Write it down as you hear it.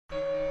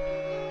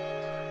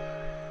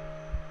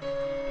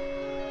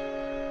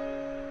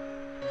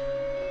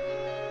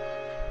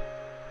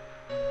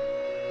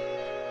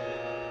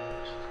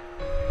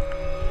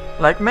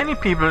Like many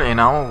people in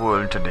our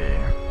world today,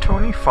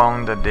 Tony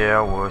found that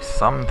there were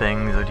some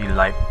things that he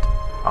liked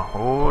a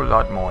whole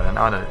lot more than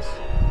others.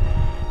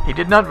 He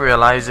did not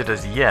realize it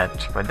as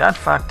yet, but that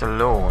fact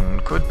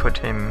alone could put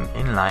him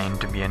in line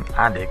to be an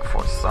addict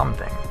for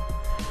something.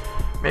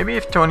 Maybe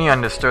if Tony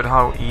understood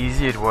how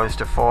easy it was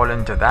to fall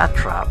into that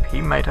trap,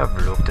 he might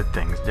have looked at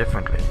things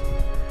differently.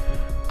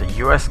 The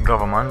US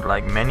government,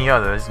 like many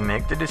others,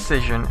 make the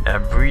decision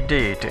every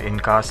day to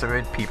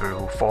incarcerate people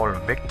who fall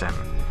victim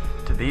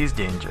to these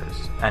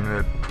dangers, and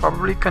will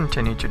probably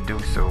continue to do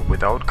so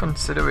without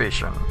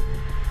consideration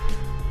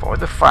for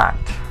the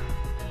fact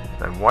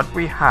that what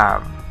we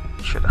have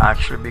should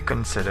actually be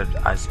considered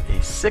as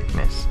a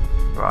sickness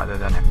rather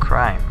than a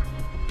crime.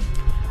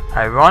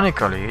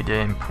 Ironically, the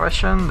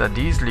impression that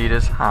these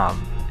leaders have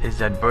is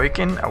that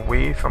breaking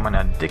away from an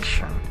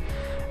addiction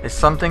is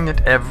something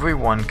that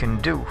everyone can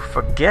do,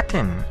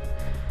 forgetting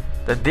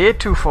that they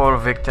too fall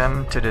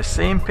victim to the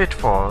same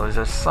pitfalls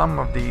as some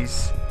of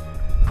these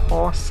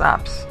poor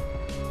saps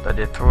that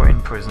they throw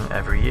in prison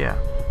every year.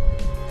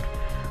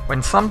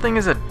 When something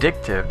is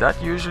addictive,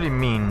 that usually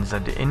means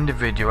that the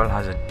individual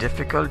has a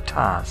difficult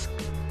task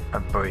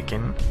of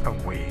breaking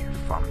away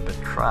from the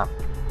trap.